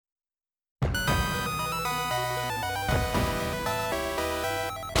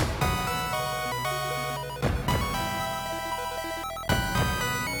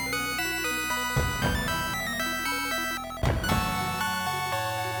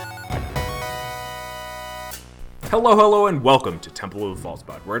Hello, hello, and welcome to Temple of the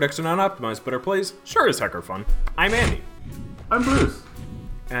Falsebot, where decks are not optimized, but our plays sure as heck are fun. I'm Andy. I'm Bruce.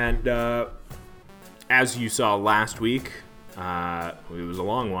 And, as you saw last week, it was a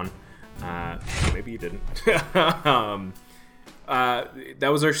long one. Maybe you didn't. That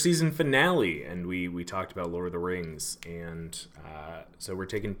was our season finale, and we talked about Lord of the Rings, and so we're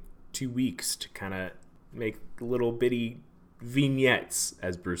taking 2 weeks to kind of make little bitty vignettes,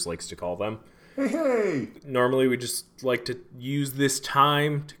 as Bruce likes to call them. Hey! Normally, we just like to use this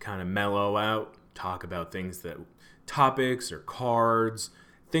time to kind of mellow out, talk about topics or cards,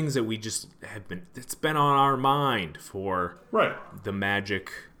 things that we just it's been on our mind for the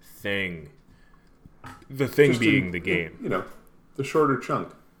magic thing. The thing just being the game. The shorter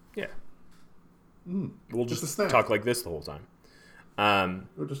chunk. Yeah. We'll just talk like this the whole time.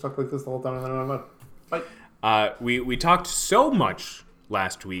 We'll just talk like this the whole time. Bye. We talked so much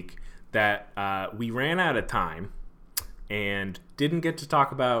last week that we ran out of time and didn't get to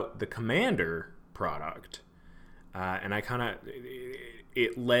talk about the Commander product. And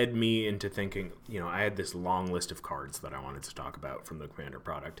it led me into thinking, I had this long list of cards that I wanted to talk about from the Commander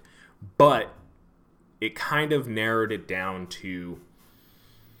product. But it kind of narrowed it down to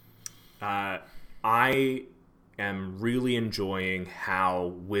I am really enjoying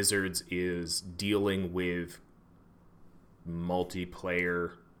how Wizards is dealing with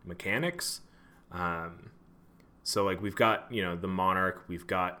multiplayer mechanics. So we've got the Monarch, we've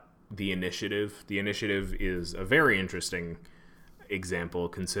got the Initiative. The Initiative is a very interesting example,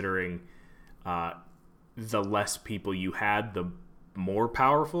 considering the less people you had, the more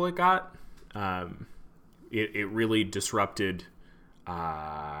powerful it got. It really disrupted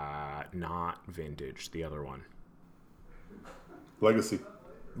not Vintage, the other one, Legacy,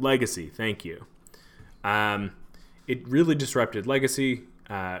 thank you. It really disrupted Legacy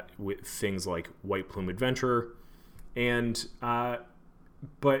with things like White Plume Adventurer, and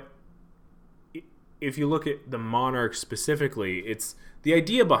but if you look at the Monarch specifically, it's the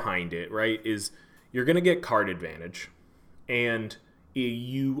idea behind it, right? Is you're going to get card advantage, and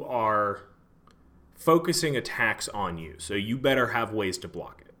you are focusing attacks on you, so you better have ways to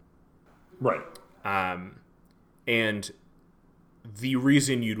block it, right? And the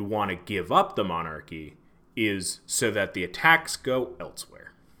reason you'd want to give up the Monarchy is so that the attacks go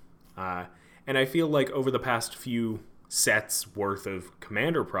elsewhere. And I feel like over the past few sets worth of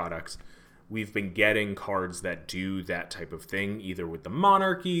Commander products, we've been getting cards that do that type of thing, either with the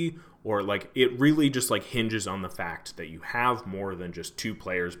Monarchy or it really just hinges on the fact that you have more than just two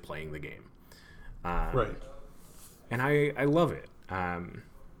players playing the game. Right. And I love it.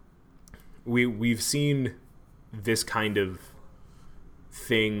 We've seen this kind of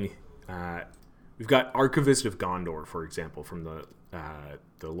thing. We've got Archivist of Gondor, for example, from the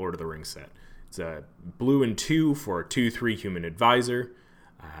Lord of the Rings set. It's a blue and 2 for a 2/3 human advisor.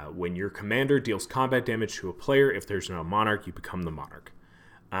 When your commander deals combat damage to a player, if there's no Monarch, you become the Monarch.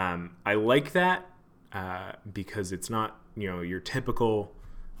 I like that because it's not your typical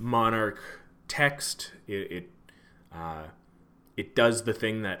Monarch text. It does the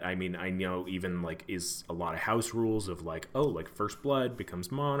thing that I know even is a lot of house rules of First Blood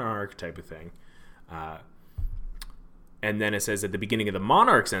becomes Monarch type of thing. And then it says at the beginning of the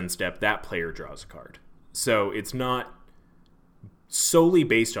Monarch's end step, that player draws a card. So it's not solely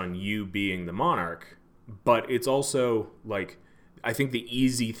based on you being the Monarch, but it's also I think the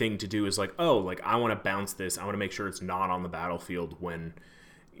easy thing to do is I want to bounce this. I want to make sure it's not on the battlefield when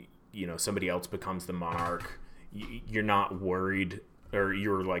somebody else becomes the Monarch. You're not worried, or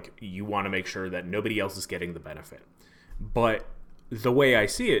you want to make sure that nobody else is getting the benefit. But the way I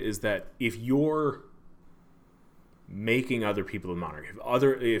see it is that if you're making other people the Monarch,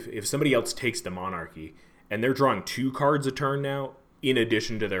 if somebody else takes the Monarchy and they're drawing 2 cards a turn now in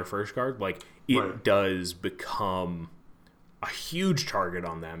addition to their first card, it does become a huge target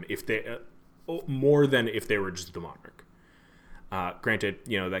on them if they more than if they were just the Monarch. Granted,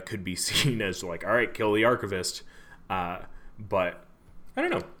 that could be seen as all right, kill the Archivist, but I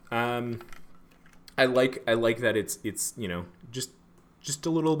don't know. I like that it's just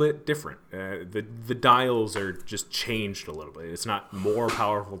a little bit different. The dials are just changed a little bit. It's not more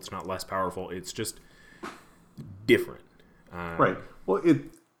powerful. It's not less powerful. It's just different. Right. Well,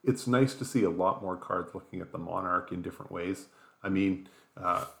 it's nice to see a lot more cards looking at the Monarch in different ways. I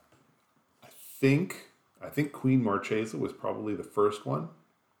think Queen Marchesa was probably the first one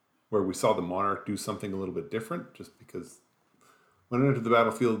where we saw the Monarch do something a little bit different, just because when it enters the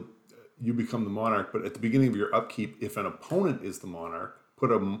battlefield, you become the Monarch, but at the beginning of your upkeep, if an opponent is the Monarch,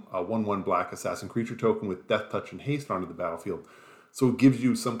 put a 1/1 black assassin creature token with Death Touch and Haste onto the battlefield. So it gives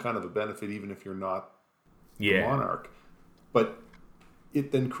you some kind of a benefit even if you're not the Yeah. monarch. But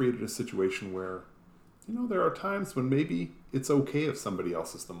it then created a situation where, there are times when maybe it's okay if somebody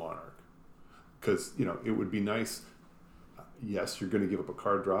else is the monarch. Because, it would be nice. Yes, you're going to give up a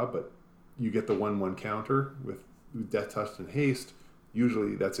card draw, but you get the 1/1 counter with Death Touch and Haste.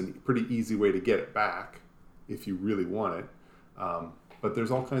 Usually that's a pretty easy way to get it back if you really want it. But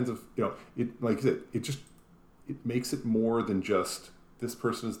there's all kinds of, it, like I said, it makes it more than just this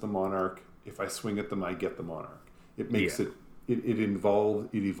person is the monarch. If I swing at them, I get the monarch. It makes it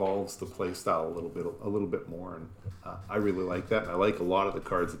evolves the play style a little bit more, and I really like that. And I like a lot of the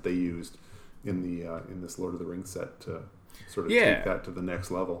cards that they used in this Lord of the Rings set to sort of take that to the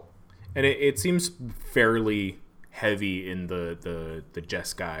next level. And it seems fairly heavy in the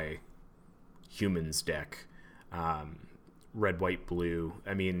Jeskai humans deck. Red, white, blue.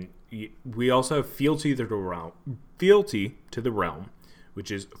 I mean, we also have Fealty to the Realm,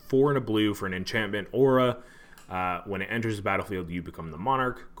 which is 4 and a blue for an enchantment aura. When it enters the battlefield, you become the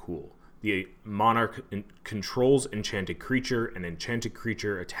monarch. Cool. The monarch controls enchanted creature. An enchanted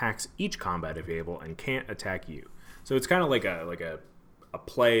creature attacks each combat if able and can't attack you. So it's kind of like a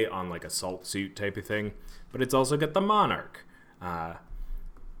play on like a salt suit type of thing, but it's also got the monarch,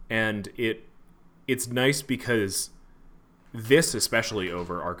 and it's nice because this, especially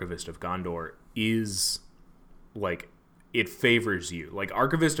over Archivist of Gondor, is like it favors you. Like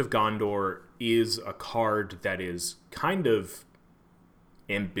Archivist of Gondor is a card that is kind of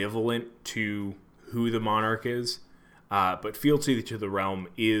ambivalent to who the monarch is, but Fealty to the Realm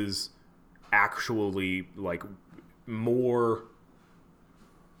is actually like more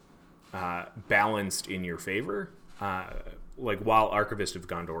balanced in your favor. Like while Archivist of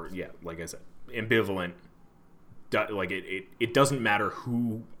Gondor, like I said, ambivalent. Like it doesn't matter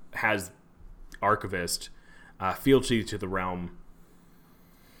who has Archivist. Fealty to the Realm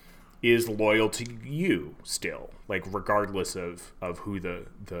is loyal to you still, like regardless of who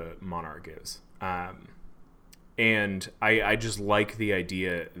the monarch is. And I just like the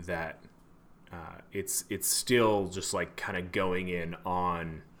idea that it's still just like kind of going in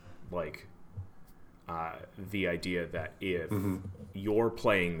on like the idea that if you're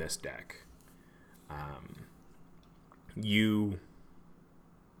playing this deck, you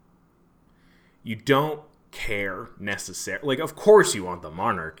don't care necessarily. Like, of course you want the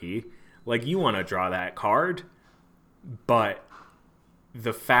monarchy. Like, you want to draw that card, but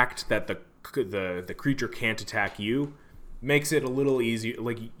the fact that the creature can't attack you makes it a little easier.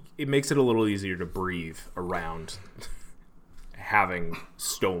 Like, it makes it a little easier to breathe around having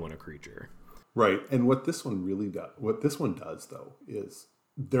stolen a creature. Right. And what this one does though is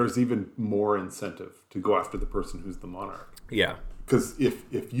there's even more incentive to go after the person who's the monarch. Yeah. Because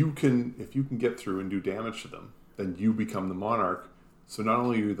if you can get through and do damage to them, then you become the monarch. So not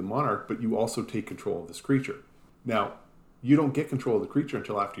only are you the monarch, but you also take control of this creature. Now, you don't get control of the creature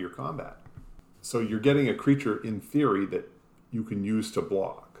until after your combat. So you're getting a creature in theory that you can use to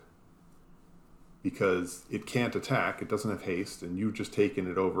block. Because it can't attack, it doesn't have haste, and you've just taken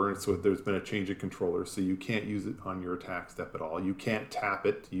it over, and so there's been a change of controller, so you can't use it on your attack step at all. You can't tap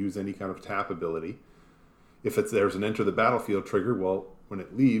it to use any kind of tap ability. If there's an enter the battlefield trigger, well, when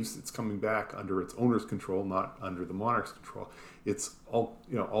it leaves, it's coming back under its owner's control, not under the monarch's control. It's all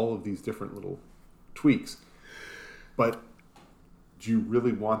of these different little tweaks. But do you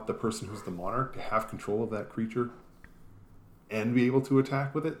really want the person who's the monarch to have control of that creature and be able to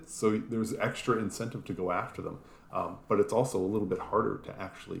attack with it? So there's extra incentive to go after them. But it's also a little bit harder to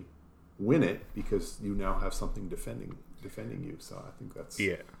actually win it because you now have something defending you. So I think that's...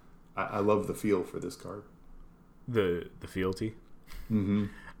 Yeah. I love the feel for this card. The fealty.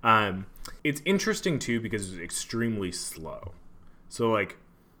 Mm-hmm. It's interesting too because it's extremely slow. So like,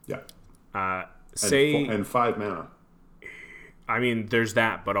 yeah, say and 5 mana. I mean, there's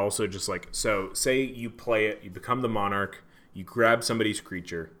that, but also just like, so say you play it, you become the monarch, you grab somebody's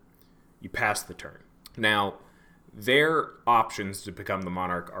creature, you pass the turn. Now, their options to become the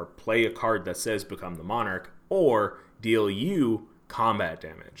monarch are play a card that says become the monarch or deal you combat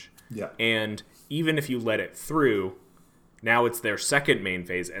damage. Yeah, and even if you let it through, now it's their second main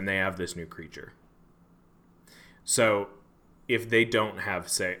phase and they have this new creature. So if they don't have,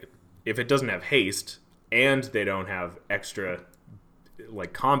 if it doesn't have haste and they don't have extra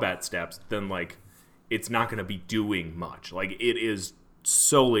like combat steps, then like it's not going to be doing much. Like it is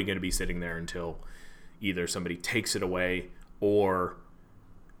solely going to be sitting there until either somebody takes it away or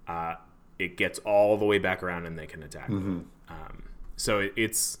it gets all the way back around and they can attack them. So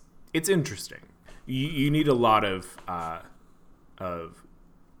it's interesting. You need a lot of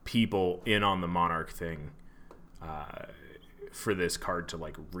people in on the monarch thing for this card to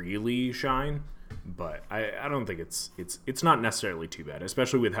like really shine, but I don't think it's not necessarily too bad,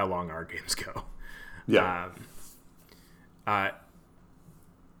 especially with how long our games go. Yeah. I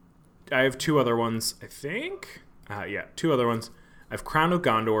have two other ones, I think. Two other ones. I have Crown of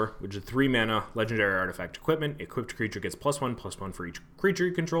Gondor, which is 3 mana legendary artifact equipment. Equipped creature gets +1/+1 for each creature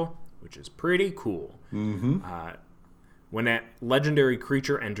you control, which is pretty cool. Mm-hmm. When a legendary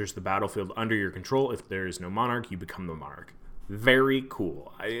creature enters the battlefield under your control, if there is no monarch, you become the monarch. Very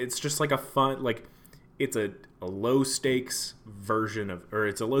cool. It's just like a fun, like, it's a low stakes version of, or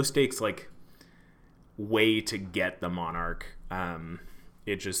it's a low stakes, like, way to get the monarch.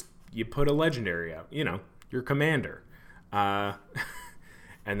 It just, you put a legendary out, your commander. And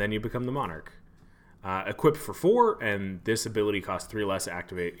then you become the monarch. Equipped for 4, and this ability costs 3 less to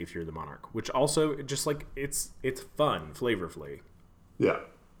activate if you're the monarch, which also just like it's fun flavorfully, Yeah.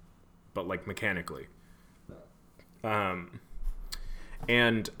 but like mechanically. And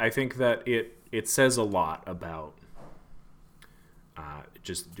I think that it says a lot about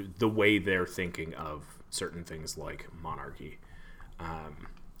just the way they're thinking of certain things like monarchy. I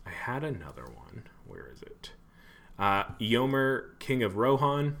had another one. Where is it? Yomer, King of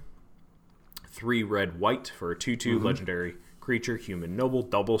Rohan, 3 red white for a 2/2 legendary creature, human noble,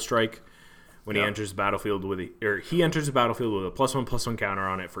 double strike. When he enters the battlefield he enters the battlefield with a +1/+1 counter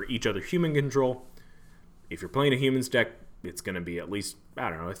on it for each other human control. If you're playing a humans deck, it's going to be at least, I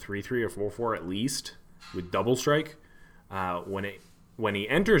don't know, a 3/3 or 4/4 at least with double strike. When he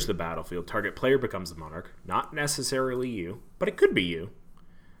enters the battlefield, target player becomes the monarch. Not necessarily you, but it could be you.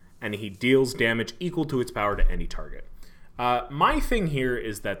 And he deals damage equal to its power to any target. My thing here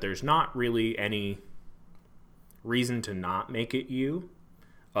is that there's not really any reason to not make it you,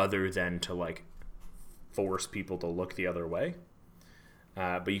 other than to like force people to look the other way.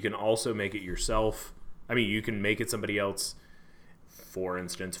 But you can also make it yourself. I mean, you can make it somebody else, for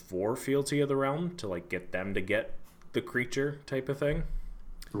instance, for Fealty of the Realm, to like get them to get the creature type of thing.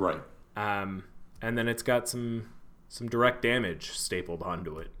 Right. And then it's got some direct damage stapled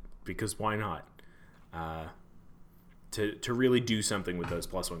onto it, because why not? To really do something with those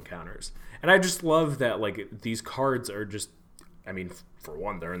 +1 counters. And I just love that, like, these cards are just, I mean, for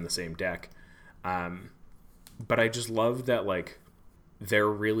one, they're in the same deck. But I just love that, like, they're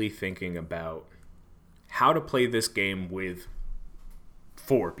really thinking about how to play this game with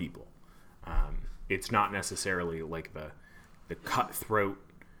 4 people. It's not necessarily like the cutthroat,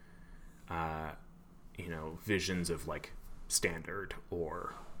 visions of like Standard,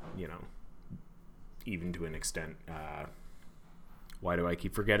 or, even to an extent, why do I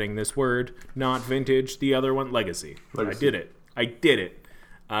keep forgetting this word? Not Vintage, the other one, Legacy. I did it.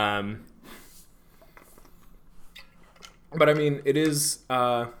 But I mean, it is,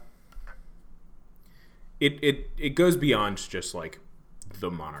 it goes beyond just like the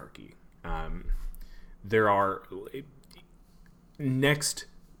monarchy. There are next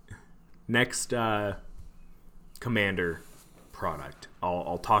Commander product.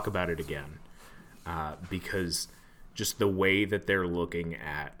 I'll talk about it again, because just the way that they're looking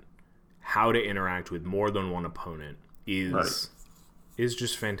at how to interact with more than one opponent is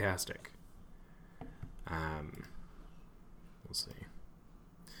just fantastic. We'll see.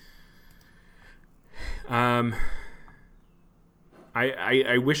 I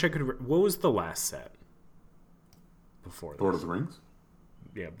wish I could. What was the last set before this? Lord of the Rings?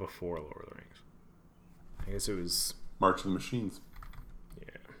 Yeah, before Lord of the Rings. I guess it was March of the Machines.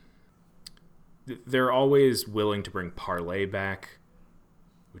 Yeah. They're always willing to bring Parlay back,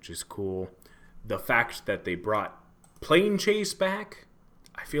 which is cool. The fact that they brought Plane Chase back,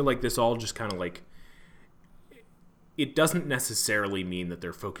 I feel like this all just kind of like, it doesn't necessarily mean that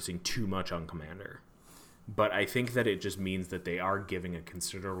they're focusing too much on Commander. But I think that it just means that they are giving a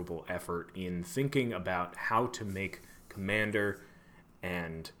considerable effort in thinking about how to make Commander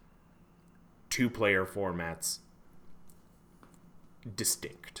and 2-player formats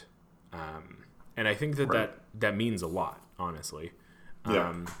distinct. And I think that means a lot, honestly.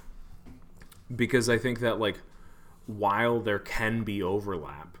 Because I think that, like, while there can be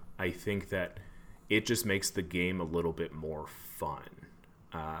overlap, I think that it just makes the game a little bit more fun.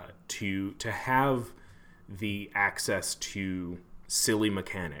 To have the access to silly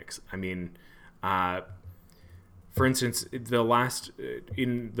mechanics. I mean, for instance, in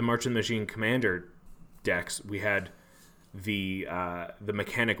the March of the Machine Commander decks, we had the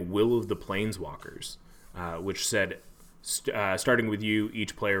mechanic Will of the Planeswalkers, which said, starting with you,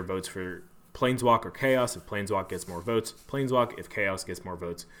 each player votes for Planeswalk or Chaos. If Planeswalk gets more votes, Planeswalk. If Chaos gets more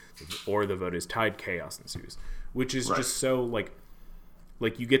votes, or the vote is tied, Chaos ensues. Which is just so, like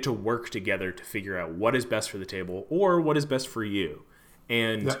you get to work together to figure out what is best for the table or what is best for you.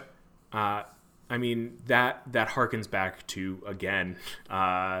 And I mean, that harkens back to, again,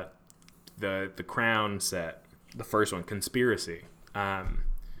 the Crown set, the first one, Conspiracy,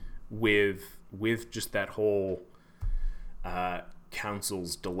 with just that whole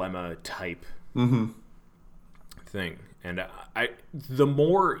council's dilemma type thing. And the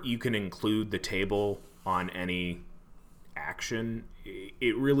more you can include the table on any action,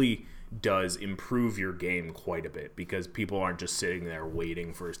 it really does improve your game quite a bit, because people aren't just sitting there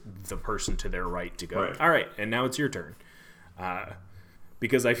waiting for the person to their right to go, all right, and now it's your turn.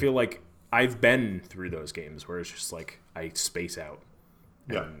 Because I feel like I've been through those games where it's just like I space out.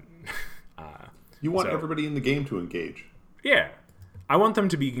 Yeah. You want everybody in the game to engage. Yeah. I want them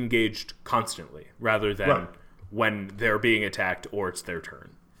to be engaged constantly rather than when they're being attacked or it's their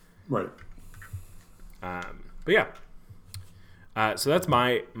turn. Right. But yeah. So that's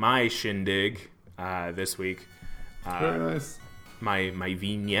my shindig this week. Very nice. My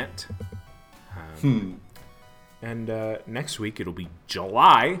vignette. And next week it'll be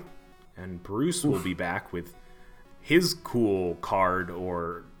July, and Bruce will be back with his cool card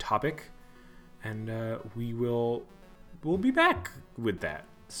or topic, and we'll be back with that.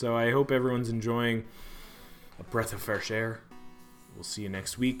 So I hope everyone's enjoying a breath of fresh air. We'll see you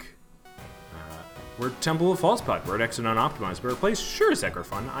next week. We're Temple of Falsepod. We're at Exit Unoptimized. We're a place sure as heck are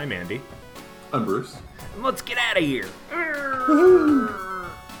fun. I'm Andy. I'm Bruce. And let's get out of here.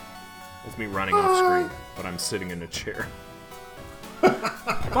 That's me running off screen, but I'm sitting in a chair.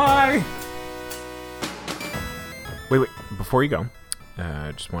 Bye! Wait. Before you go,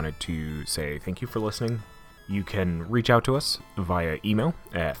 I just wanted to say thank you for listening. You can reach out to us via email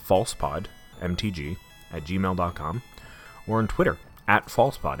at falsepodmtg@gmail.com or on Twitter at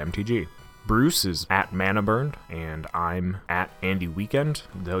falsepodmtg. Bruce is at Manaburned, and I'm at Andy Weekend,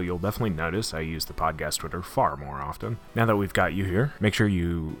 though you'll definitely notice I use the podcast Twitter far more often. Now that we've got you here, make sure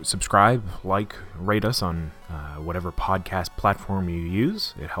you subscribe, like, rate us on whatever podcast platform you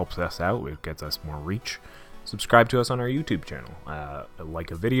use. It helps us out. It gets us more reach. Subscribe to us on our YouTube channel. Like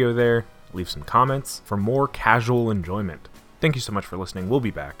a video there. Leave some comments for more casual enjoyment. Thank you so much for listening. We'll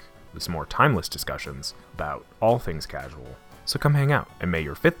be back with some more timeless discussions about all things casual. So come hang out, and may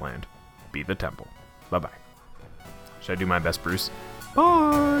your fifth land be the temple. Bye-bye. Should I do my best, Bruce?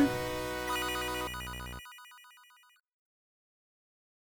 Bye!